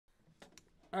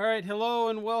All right, hello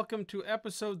and welcome to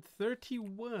episode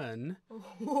 31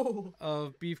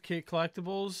 of Beefcake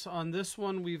Collectibles. On this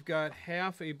one, we've got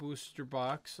half a booster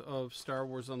box of Star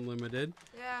Wars Unlimited.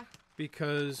 Yeah.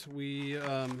 Because we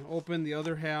opened the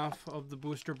other half of the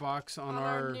booster box on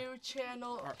our new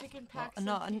channel, Pick and Pack.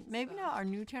 Maybe not our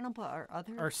new channel, but our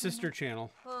other our sister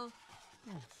channel. Well,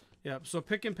 yes. Yep. So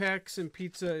Pick and Packs and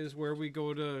Pizza is where we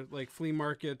go to like flea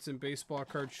markets and baseball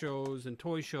card shows and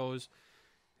toy shows,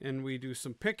 and we do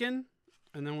some picking,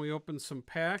 and then we open some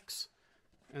packs,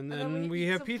 and then we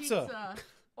have pizza.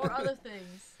 Or other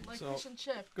things like So, fish and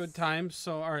chips. Good times.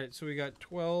 So all right. So we got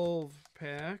 12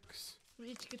 packs. We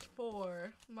each get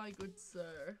 4, my good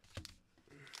sir.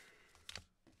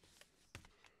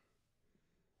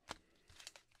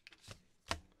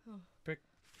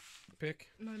 Pick.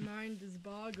 My mind is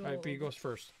boggled. All right, B goes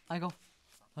first. I go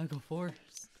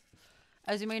first.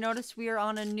 As you may notice, we are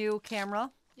on a new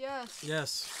camera. Yes.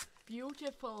 Yes.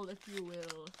 Beautiful, if you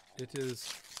will. It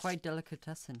is. Quite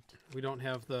delicatessen. We don't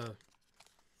have the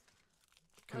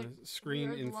kind of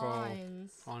screen info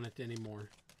on it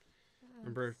anymore. Yes.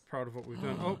 I'm very proud of what we've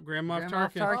done. Oh, Grand Moff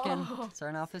Tarkin. Oh.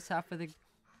 Starting off this half with a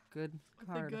good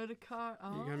card. The good card.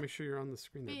 Oh. You gotta make sure you're on the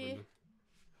screen there, Brenda.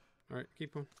 All right,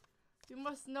 keep on. You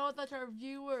must know that our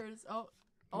viewers. Oh.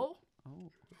 Hold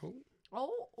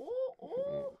on.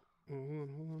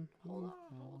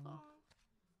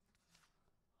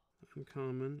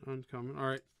 Uncommon. All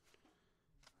right.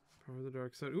 Power of the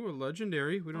Dark Side. Ooh, a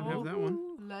legendary. We don't have that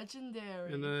one.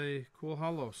 Legendary. And a cool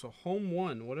hollow. So home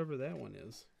one, whatever that one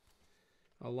is.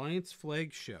 Alliance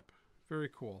flagship. Very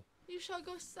cool. You shall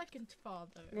go second,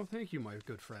 father. Well, thank you, my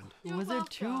good friend. You're Was welcome.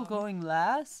 there 2 going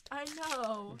last? I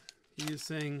know. He is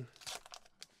saying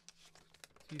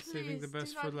he's saving the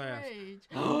best for last.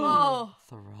 Oh.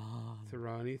 Thrawn.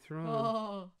 Thrawn.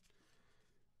 Oh.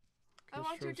 I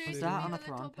want your day to Was be that on a a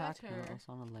Thrawn little pack? better. No, it was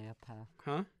on a Leia pack.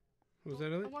 Huh? Was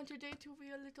that I it? want your day to be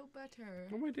a little better.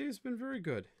 Oh, my day has been very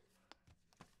good.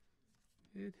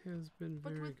 It has been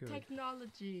very good. But with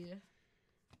technology.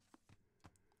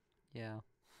 Yeah.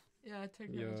 Yeah,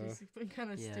 technology's been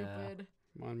kind of stupid.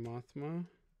 Mon Mothma.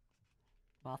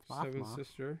 Mothma. Seven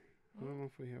Sister. I don't know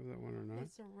if we have that one or not.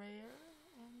 That's a rare.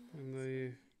 And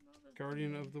the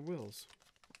Guardian of the Wills.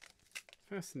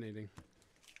 Fascinating.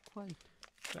 Quite.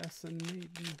 Fascinating.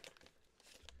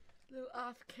 Little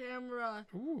off camera.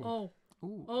 Ooh. Oh.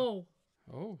 Ooh. Oh.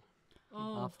 Oh.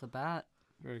 Oh. Off the bat.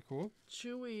 Very cool.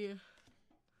 Chewy.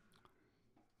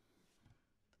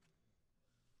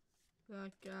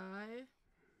 That guy.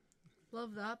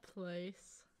 Love that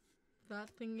place. That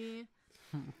thingy.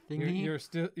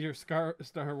 Your Star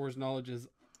Wars knowledge is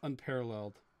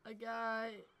unparalleled. A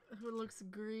guy who looks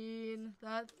green.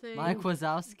 That thing. Mike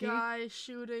Wazowski. Guy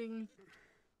shooting.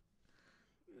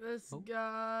 This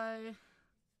guy.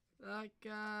 That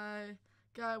guy.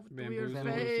 Guy with the weird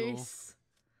face.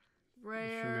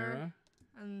 Rare. Chimera.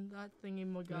 And that thingy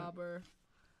Magobber.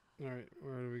 All right,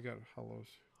 where do we got hollows?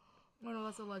 Oh no,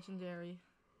 that's a legendary.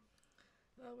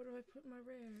 Where do I put my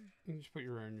rare? You just put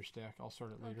your rare in your stack. I'll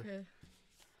sort it later. Okay.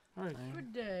 All right.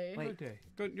 Good day. Good day.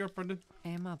 Good. You're up, Brendan.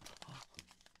 Aim up.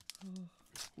 I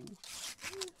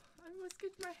must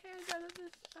get my hand out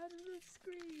of the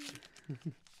screen.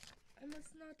 I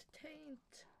must not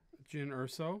taint. Jyn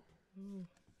Erso. Ooh.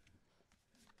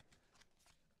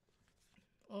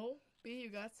 Oh, B, you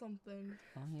got something.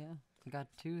 Oh yeah. I got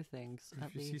 2 things.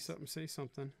 If you see something, say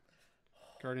something.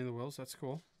 Guardian of the Wills. That's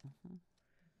cool. Mm-hmm.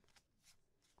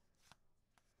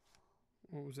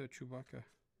 What was that? Chewbacca.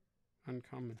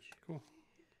 Uncommon. Cool.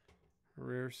 A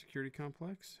rare security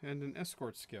complex and an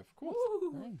escort skiff. Cool.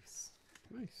 Ooh. Nice.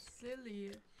 Nice.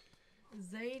 Silly.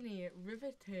 Zany.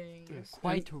 Riveting. Yes.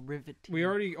 Quite riveting. We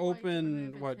already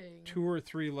opened, riveting. 2 or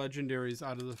 3 legendaries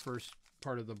out of the first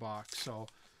part of the box, so.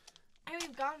 And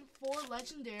we've gotten 4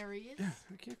 legendaries. Yeah,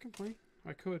 I can't complain.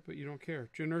 I could, but you don't care.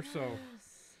 Jyn Erso.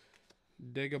 Yes.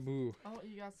 Dagobah. Oh,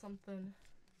 you got something.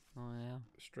 Oh yeah.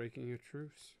 Striking a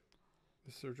truce.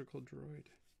 The surgical droid.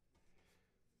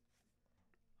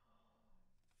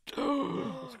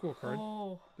 That's a cool card.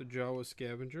 Oh. The Jawa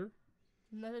scavenger.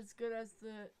 Not as good as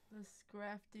the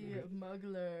scrafty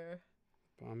muggler.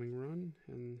 Bombing run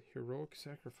and heroic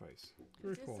sacrifice.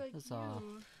 Very Just cool. like Huzzah.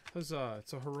 you. Huzzah!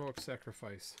 It's a heroic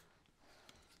sacrifice.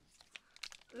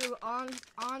 Little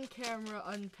on camera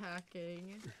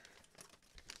unpacking.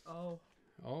 Oh.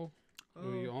 Oh,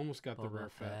 you almost got the Boba rare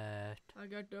Fett. I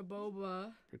got the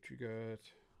boba But you got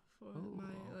for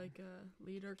my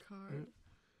leader card.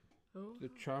 Oh. the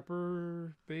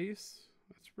chopper base.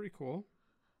 That's pretty cool.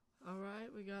 Alright,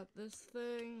 we got this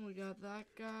thing, we got that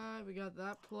guy, we got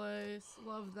that place,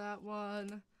 love that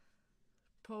one.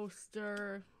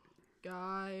 Poster.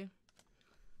 guy.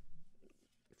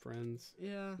 Friends.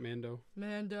 Yeah. Mando.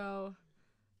 Mando.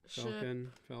 Ship.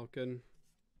 Falcon.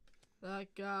 That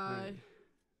guy.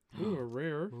 Right. Ooh, a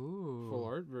rare. Ooh. Full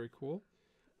art. Very cool.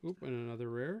 Oop, and another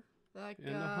rare. That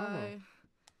And a hollow. guy.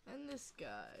 And this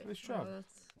guy. Nice job. Oh,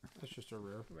 that's That's just a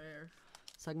rare. rare.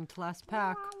 Second to last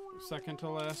pack. Second to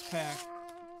last pack.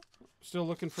 Still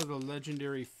looking for the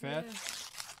legendary Fett. Yeah.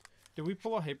 Did we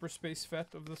pull a hyperspace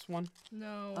Fett of this one?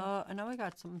 No. I know we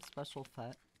got some special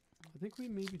Fett. I think we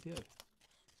maybe did.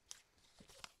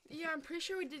 Yeah, I'm pretty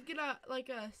sure we did get a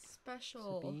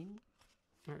special Sabine.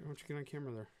 All right, why don't you get on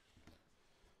camera there?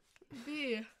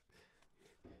 B.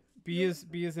 B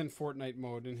is in Fortnite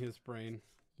mode in his brain.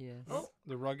 Yes. Oh.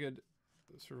 The rugged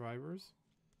survivors.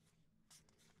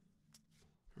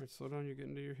 All right, slow down. You're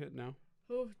getting to your hit now.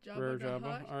 Oh, Jabba Rare the Jabba.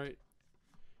 Hutt. All right,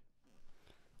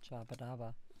 Jabba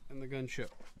Dabba. and the gunship.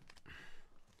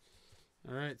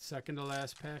 All right, second to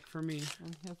last pack for me.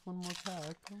 I have one more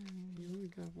pack. You only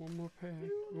got one more pack.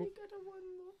 You only Oh, got a one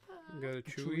more pack. we got a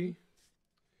Chewie.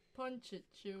 Punch it,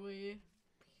 Chewie.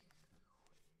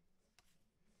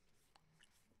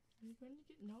 Are you going to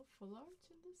get no full art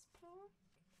in this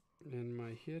pack? And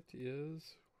my hit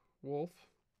is Wolf,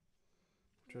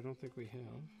 which I don't think we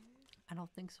have. I don't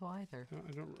think so either.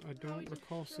 I don't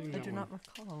recall seeing I that do one. not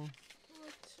recall.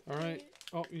 All right.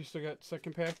 Oh, you still got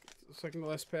second pack, second to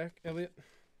last pack, Elliot.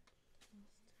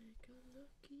 Let's take a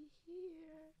looky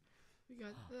here. We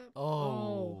got that.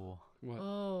 Oh. What?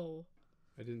 Oh.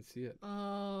 I didn't see it.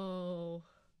 Oh.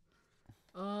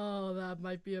 Oh, that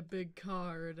might be a big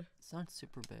card. It's not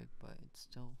super big, but it's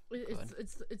still It's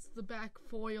good. it's the back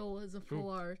foil as a full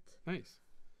art. Nice.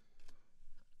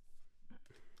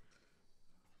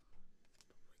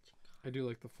 I do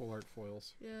like the full art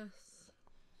foils. Yes.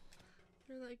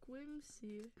 They're like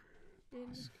whimsy. In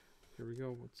Here we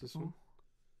go. What's this one?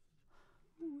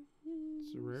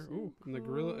 It's a rare. Ooh, and the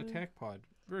Gorilla Attack Pod.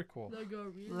 Very cool. the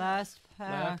gorilla. Last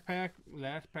pack.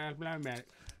 Last pack, blah, blah.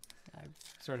 I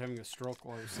started having a stroke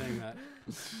while I was saying that.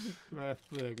 Last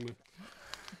pack.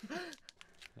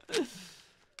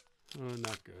 Oh,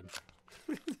 not good.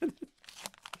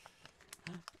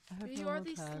 I have You no are more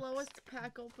the packs. slowest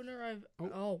pack opener I've.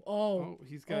 Oh. Oh. Oh,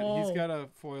 he's got a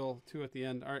foil too at the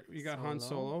end. All right, you got Han Solo.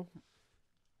 Solo.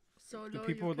 So The no,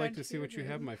 people you would like can't to see what hear you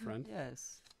have, him. my friend.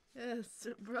 Yes. Yes,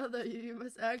 brother, you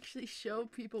must actually show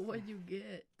people what you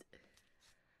get.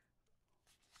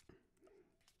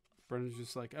 Brendan's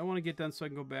just like, I want to get done so I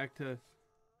can go back to.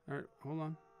 All right, hold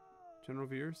on. General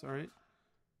Veers, all right.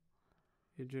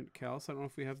 Agent Callus, I don't know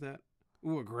if we have that.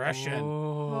 Ooh, aggression.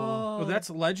 Oh, that's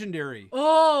legendary.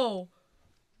 Oh,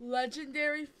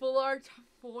 legendary full art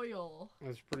foil.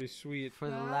 That's pretty sweet. For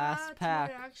the last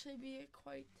pack. That would actually be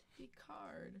quite a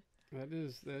card. That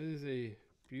is a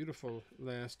beautiful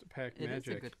last pack It magic.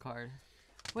 is a good card.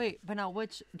 Wait, but now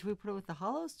which do we put it with the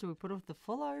hollows? Do we put it with the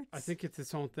full arts? I think it's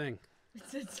its own thing.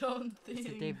 It's its own thing. it's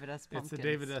a David S. It's Pumpkins. the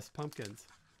David S. Pumpkins.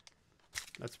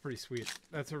 That's pretty sweet.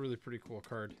 That's a really pretty cool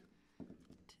card.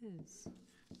 It is.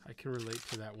 I can relate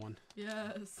to that one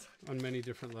Yes. on many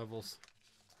different levels.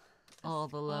 All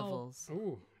the levels.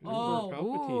 Ooh, Oh. Emperor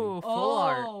Palpatine. Ooh, full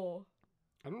art. Oh.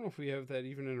 I don't know if we have that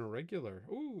even in a regular.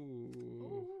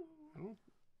 Ooh. I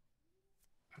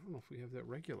don't know if we have that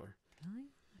regular. Really?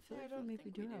 I feel I like don't we maybe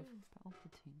think do we have do.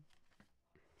 Palpatine.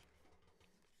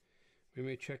 We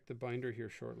may check the binder here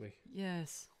shortly.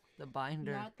 Yes, the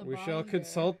binder. Not the We binder. shall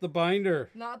consult the binder.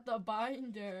 Not the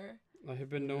binder. I have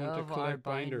been known to Love our collect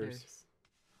binders. binders.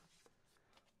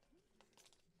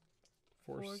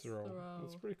 Force throw. throw.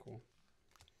 That's pretty cool.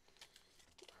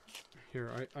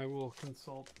 Here, I will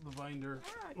consult the binder.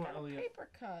 Ah, I Well, got a Elliot. paper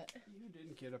cut. You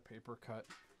didn't get a paper cut.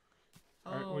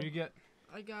 Oh, All right, what do you get?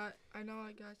 I got.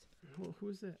 Who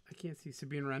is that? I can't see.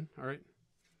 Sabine Wren. All right.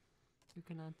 You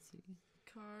cannot see.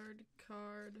 Card.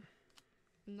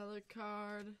 Another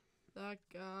card. That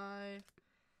guy.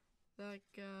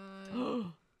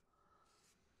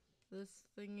 This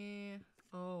thingy.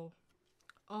 Oh.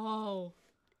 Oh.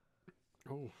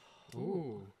 Ooh.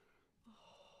 Oh.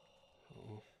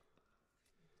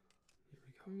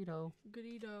 Here we go.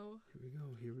 Burrito.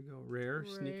 Goodito. Here we go. Rare,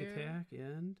 sneak Rare. attack,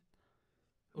 and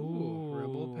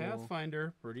Rebel Ooh.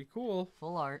 Pathfinder. Pretty cool.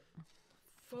 Full art.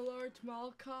 Full art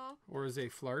Malka. Or is a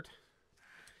flart.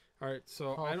 All right,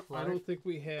 so Paul I don't Flart. think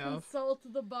we have. Consult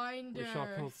the binder. We shall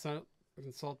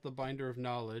consult the binder of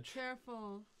knowledge.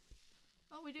 Careful.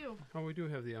 Oh, we do. Oh, we do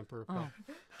have the Emperor. Oh,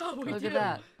 Oh, we look do. at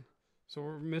that. So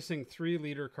we're missing 3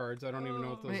 leader cards. I don't even know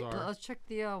what those Wait, are. let's check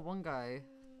the one guy.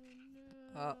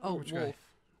 Which Wolf. guy?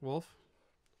 Wolf?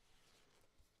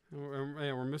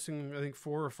 Yeah, we're missing, I think,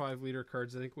 4 or 5 leader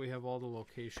cards. I think we have all the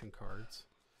location cards.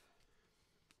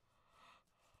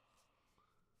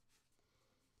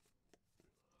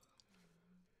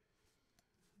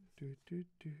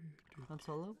 Han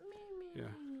Solo? Yeah.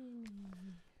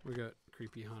 We got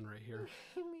Creepy Han right here.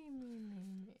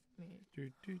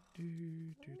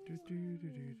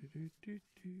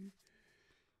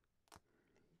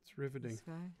 It's riveting. This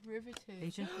guy? Riveting.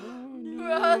 Agent?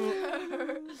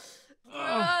 Brother!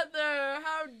 Brother,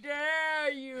 how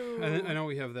dare you! I know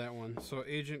we have that one. So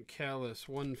Agent Callus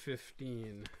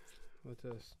 115. Let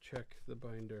us check the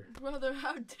binder. Brother,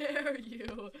 how dare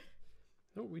you!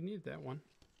 No, we need that one.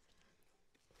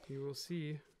 You will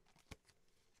see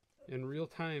in real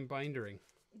time bindering.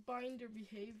 Binder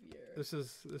behavior. This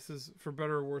is for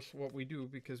better or worse what we do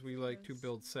because we like to Yes.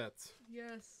 build sets.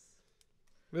 Yes.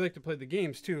 We like to play the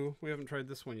games too. We haven't tried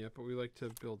this one yet, but we like to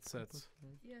build sets.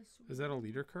 Yes. Is that a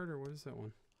leader card or what is that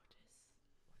one?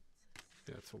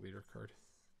 Yeah, it's a leader card.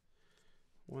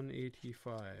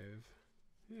 185.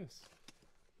 Yes.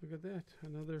 Look at that.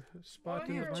 Another spot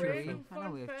in the Wanna Chewie. hear a binder. random I know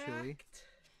fun we have Chewie. fact?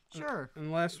 Sure. And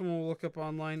the last one we'll look up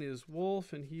online is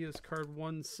Wolf, and he is card The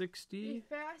 160.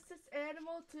 fastest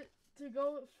animal to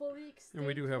go fully extinct And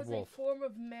we do have was wolf. a form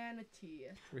of manatee.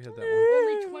 We had that one.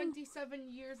 Only 27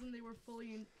 years and they were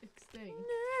fully extinct.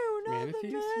 No, not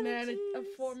Manatees? the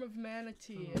A form of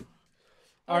manatee.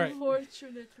 All right.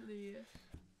 Unfortunately.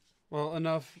 Well,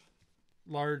 enough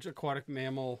large aquatic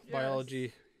mammal Yes.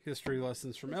 biology history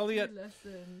lessons from History Elliot.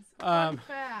 Lessons. Um, Fun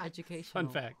fact. Educational.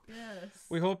 Fun fact. Yes.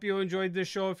 We hope you enjoyed this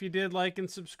show. If you did, like and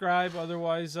subscribe.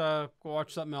 Otherwise, go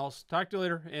watch something else. Talk to you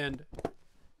later, and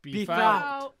beef Beef out.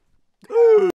 out. Out.